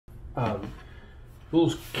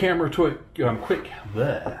Little camera quick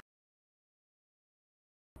there.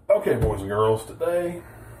 Okay, boys and girls, today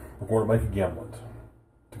we're going to make a gimlet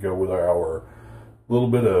to go with our little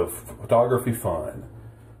bit of photography fun.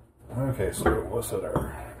 Okay, so let's set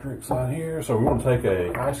our drinks on here. So we want to take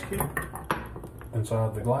a ice cube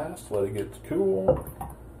inside the glass, let it get cool.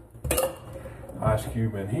 Ice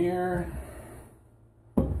cube in here.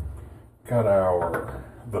 Got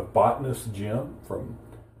the botanist gin from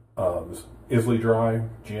this Islay Dry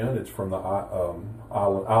gin. It's from the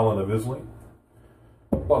island of Islay.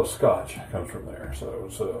 A lot of scotch comes from there, so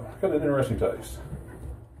it's got an interesting taste.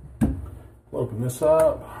 We'll open this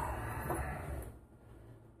up.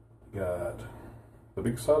 Got the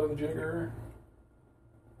big side of the jigger.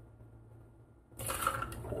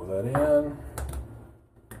 Pour that in.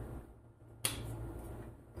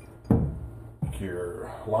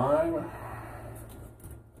 Your lime.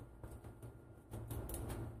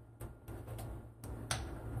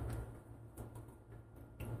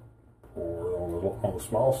 Pour on the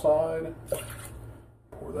small side.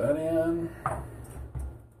 Pour that in.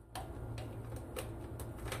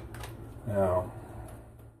 Now,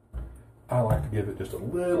 I like to give it just a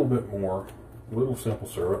little bit more, a little simple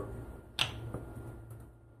syrup.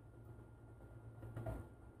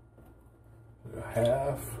 A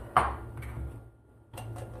half.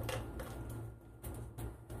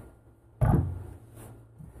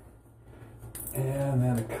 And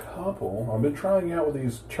then a couple. I've been trying out with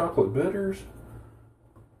these chocolate bitters.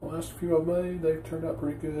 The last few I've made, they've turned out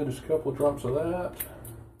pretty good. Just a couple of drops of that.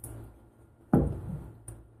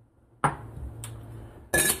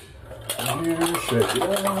 And here, shake it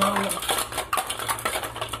up.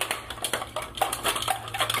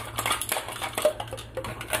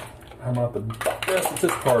 How about the rest of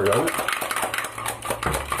this part of it?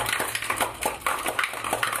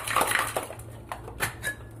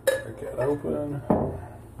 Open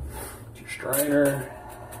your strainer.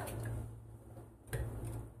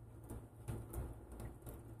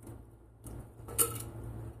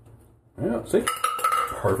 Yeah, see,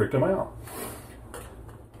 perfect amount.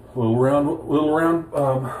 Little round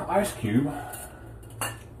ice cube,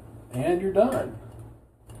 and you're done.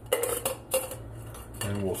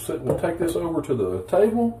 And we'll take this over to the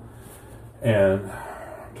table and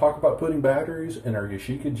talk about putting batteries in our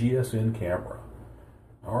Yashica GSN camera.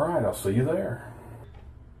 Alright, I'll see you there.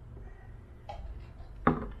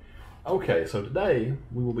 Okay, so today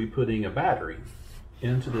we will be putting a battery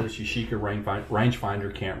into this Yashica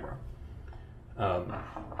rangefinder camera.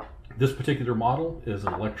 This particular model is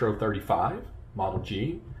an Electro35 Model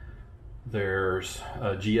G. There's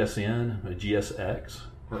a GSN, a GSX,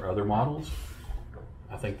 or other models.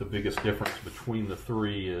 I think the biggest difference between the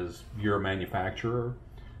three is your manufacturer.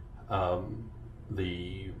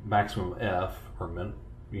 The maximum F, or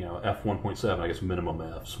F 1.7, I guess minimum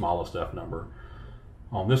F, smallest F number.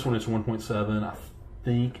 On this one it's 1.7. I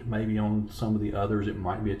think maybe on some of the others it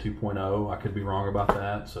might be a 2.0. I could be wrong about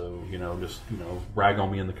that, so just rag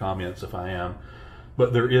on me in the comments if I am.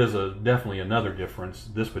 But there is definitely another difference.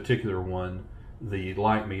 This particular one, the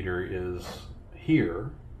light meter is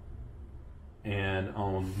here, and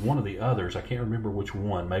on one of the others, I can't remember which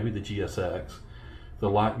one, maybe the GSX, the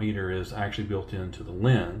light meter is actually built into the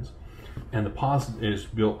lens. And the positive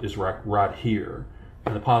is right here,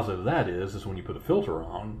 and the positive of that is when you put a filter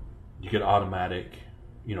on, you get automatic,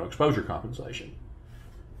 exposure compensation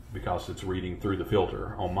because it's reading through the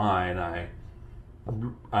filter. On mine, I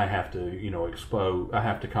have to I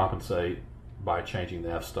have to compensate by changing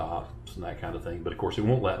the f-stops and that kind of thing. But of course, it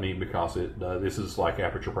won't let me because this is like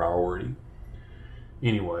aperture priority.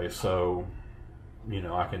 Anyway, so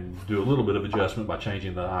I can do a little bit of adjustment by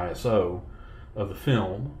changing the ISO of the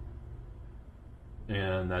film.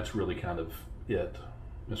 And that's really kind of it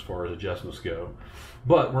as far as adjustments go.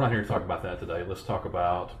 But we're not here to talk about that today. Let's talk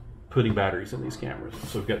about putting batteries in these cameras.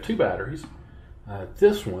 So we've got two batteries.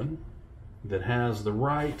 This one that has the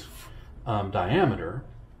right diameter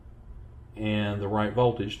and the right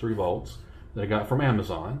voltage, 3 volts, that I got from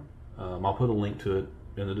Amazon. I'll put a link to it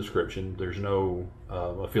in the description. There's no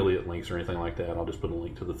affiliate links or anything like that. I'll just put a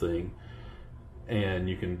link to the thing. And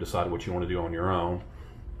you can decide what you want to do on your own.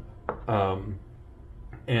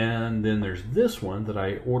 And then there's this one that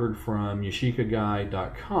I ordered from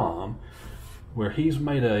YashicaGuy.com, where he's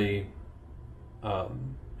made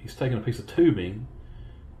he's taken a piece of tubing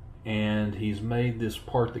and he's made this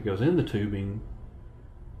part that goes in the tubing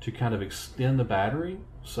to kind of extend the battery.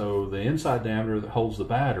 So the inside diameter that holds the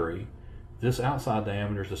battery, this outside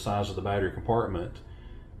diameter is the size of the battery compartment,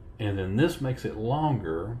 and then this makes it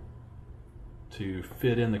longer to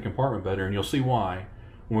fit in the compartment better, and you'll see why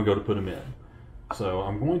when we go to put them in. So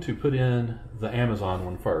I'm going to put in the Amazon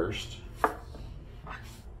one first.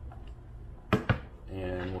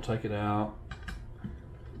 And we'll take it out.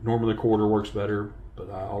 Normally a quarter works better, but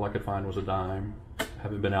all I could find was a dime.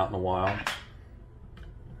 Haven't been out in a while.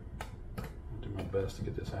 Do my best to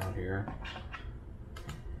get this out here.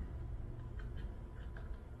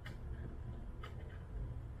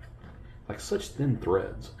 Like such thin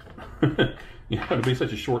threads. You know, to be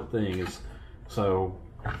such a short thing is so.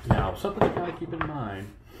 Now, something to kind of keep in mind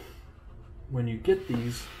when you get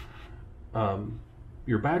these,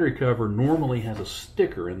 your battery cover normally has a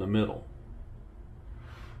sticker in the middle,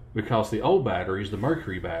 because the old batteries, the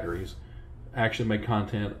mercury batteries, actually make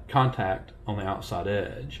contact on the outside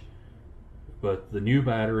edge, but the new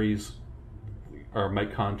batteries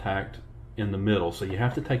make contact in the middle, so you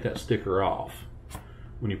have to take that sticker off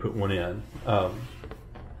when you put one in.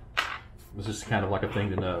 It's just kind of like a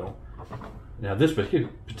thing to know. Now this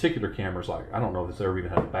particular camera is like, I don't know if it's ever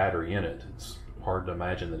even had a battery in it. It's hard to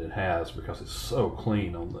imagine that it has because it's so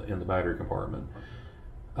clean in the battery compartment.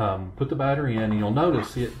 Put the battery in and you'll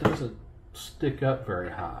notice, see, it doesn't stick up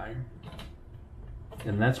very high.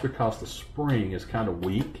 And that's because the spring is kind of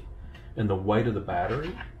weak and the weight of the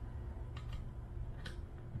battery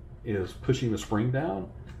is pushing the spring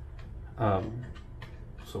down. So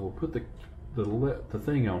we'll put the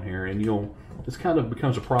thing on here, and this kind of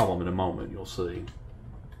becomes a problem in a moment, you'll see.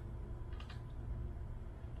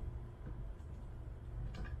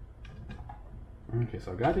 Okay,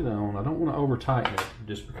 so I've got it on. I don't want to over tighten it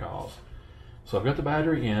just because. So I've got the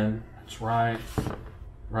battery in. It's right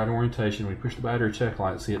orientation. We push the battery check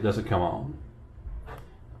light, see, it doesn't come on.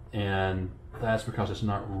 And that's because it's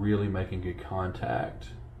not really making good contact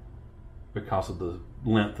because of the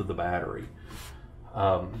length of the battery.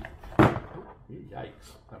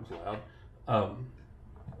 Yikes, that was loud.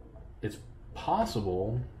 It's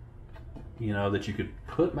possible, you know, that you could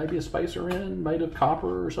put maybe a spacer in made of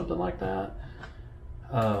copper or something like that.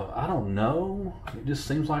 I don't know. It just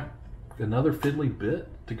seems like another fiddly bit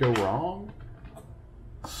to go wrong.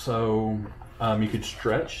 So you could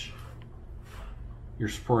stretch your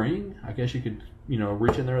spring. I guess you could, you know,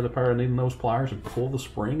 reach in there with a pair of needle nose pliers and pull the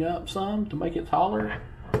spring up some to make it taller.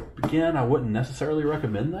 Again, I wouldn't necessarily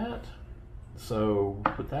recommend that. So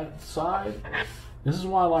put that aside. This is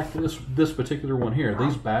why I like this particular one here.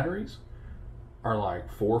 These batteries are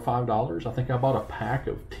like $4 or $5. I think I bought a pack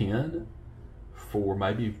of 10 for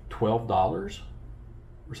maybe $12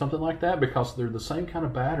 or something like that, because they're the same kind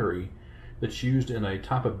of battery that's used in a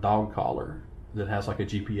type of dog collar that has like a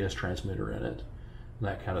GPS transmitter in it, and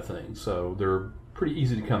that kind of thing. So they're pretty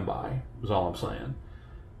easy to come by, is all I'm saying.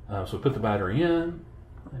 So put the battery in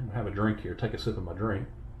and have a drink here. Take a sip of my drink.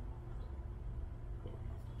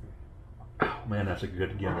 Oh man, that's a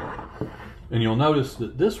good Gimlet. And you'll notice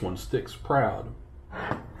that this one sticks proud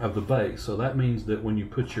of the base. So that means that when you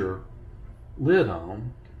put your lid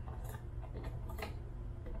on,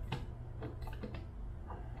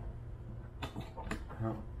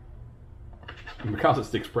 because it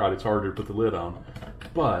sticks proud, it's harder to put the lid on.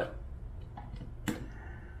 But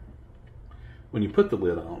when you put the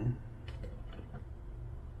lid on,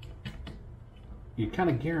 you're kind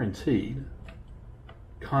of guaranteed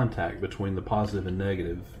contact between the positive and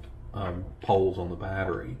negative poles on the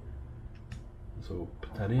battery. So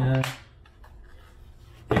put that in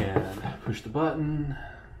and push the button.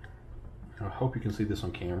 I hope you can see this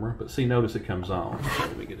on camera, but see, notice it comes on. So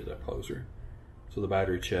let me get it up closer. So the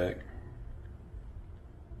battery check.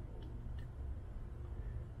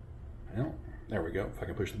 Well, there we go. If I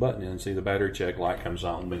can push the button in, see the battery check light comes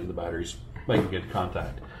on, meaning the battery's making good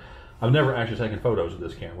contact. I've never actually taken photos of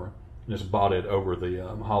this camera. Just bought it over the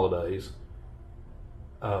holidays,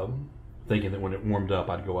 thinking that when it warmed up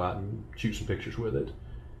I'd go out and shoot some pictures with it.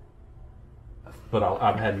 But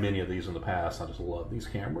I've had many of these in the past. I just love these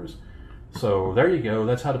cameras. So there you go.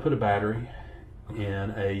 That's how to put a battery in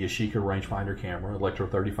a Yashica rangefinder camera,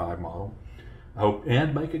 Electro35 model. I hope,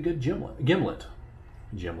 and make a good Gimlet.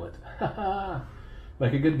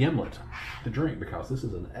 Make a good Gimlet to drink, because this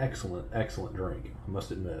is an excellent, excellent drink, I must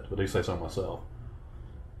admit. I do say so myself.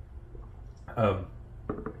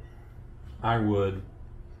 I would,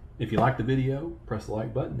 if you liked the video, press the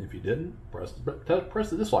like button. If you didn't, press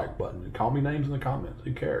the dislike button and call me names in the comments.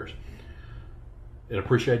 Who cares? I'd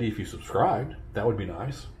appreciate it if you subscribed. That would be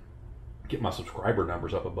nice. Get my subscriber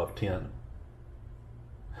numbers up above 10.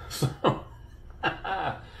 So,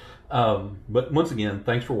 but once again,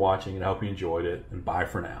 thanks for watching, and I hope you enjoyed it, and bye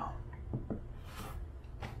for now.